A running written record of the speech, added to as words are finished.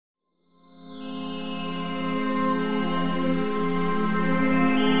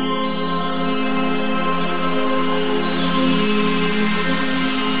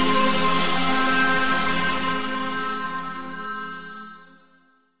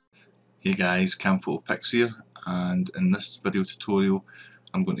Hey guys, Camphotopix here, and in this video tutorial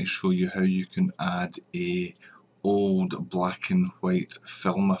I'm going to show you how you can add a old black and white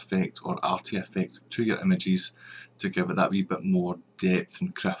film effect or arty effect to your images to give it that wee bit more depth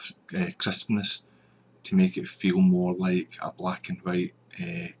and crispness to make it feel more like a black and white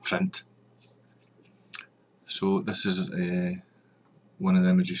print. So this is one of the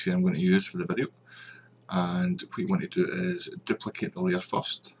images here I'm going to use for the video, and what you want to do is duplicate the layer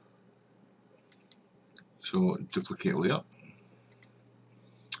first. So duplicate layer,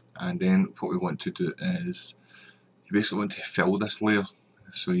 and then what we want to do is you basically want to fill this layer.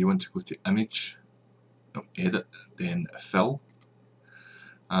 So you want to go to image, edit, then fill,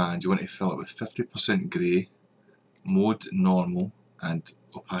 and you want to fill it with 50% grey, mode normal, and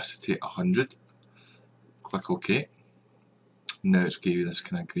opacity 100. Click OK. Now it's gave you this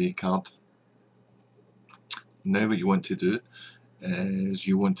kind of grey card. Now what you want to do is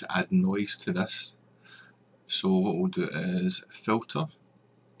you want to add noise to this. So what we'll do is filter,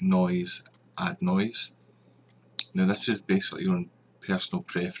 noise, add noise. Now this is basically your own personal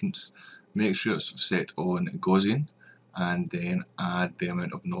preference. Make sure it's set on Gaussian, and then add the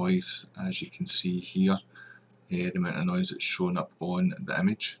amount of noise. As you can see here, the amount of noise that's shown up on the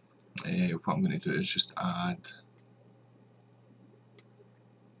image. What I'm going to do is just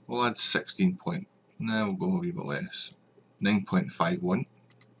we'll add 16 point, no, we'll go a wee bit less, 9.51.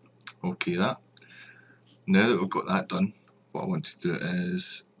 OK that. Now that we've got that done, what I want to do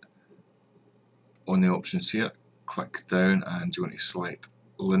is, on the options here, click down and you want to select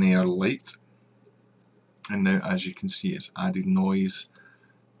linear light. And now as you can see, it's added noise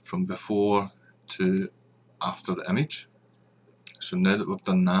from before to after the image. So now that we've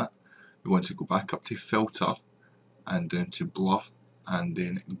done that, we want to go back up to filter and down to blur and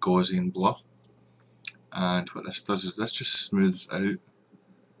then Gaussian blur. And what this does is this just smooths out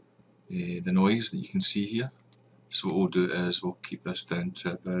the noise that you can see here. So what we'll do is we'll keep this down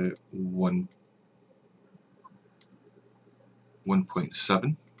to about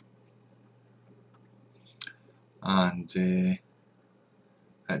 1.7, and it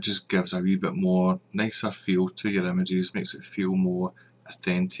just gives a wee bit more nicer feel to your images, makes it feel more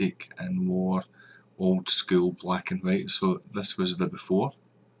authentic and more old school black and white. So this was the before,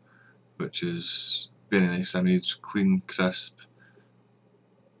 which is very nice image, clean, crisp,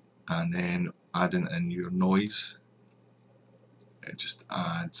 and then adding in your noise, it just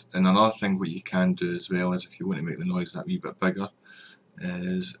adds. And another thing what you can do as well is, if you want to make the noise that wee bit bigger,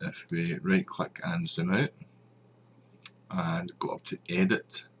 is if we right click and zoom out and go up to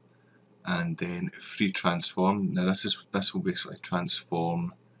edit and then free transform. Now this will basically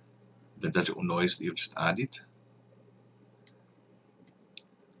transform the digital noise that you've just added.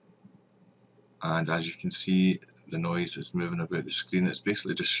 And as you can see, the noise is moving about the screen. It's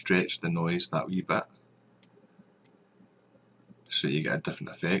basically just stretched the noise that wee bit, so you get a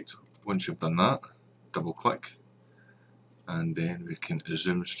different effect. Once you've done that, double click, and then we can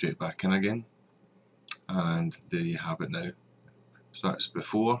zoom straight back in again, and there you have it now. So that's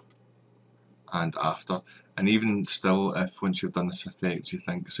before and after. And even still, if once you've done this effect you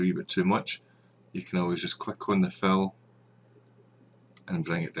think it's a wee bit too much, you can always just click on the fill and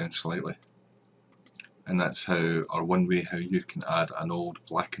bring it down slightly. And that's how, or one way how you can add an old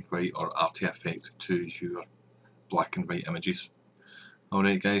black and white or arty effect to your black and white images.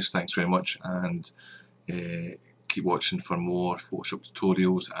 Alright guys, thanks very much, and keep watching for more Photoshop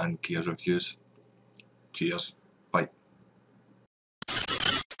tutorials and gear reviews. Cheers.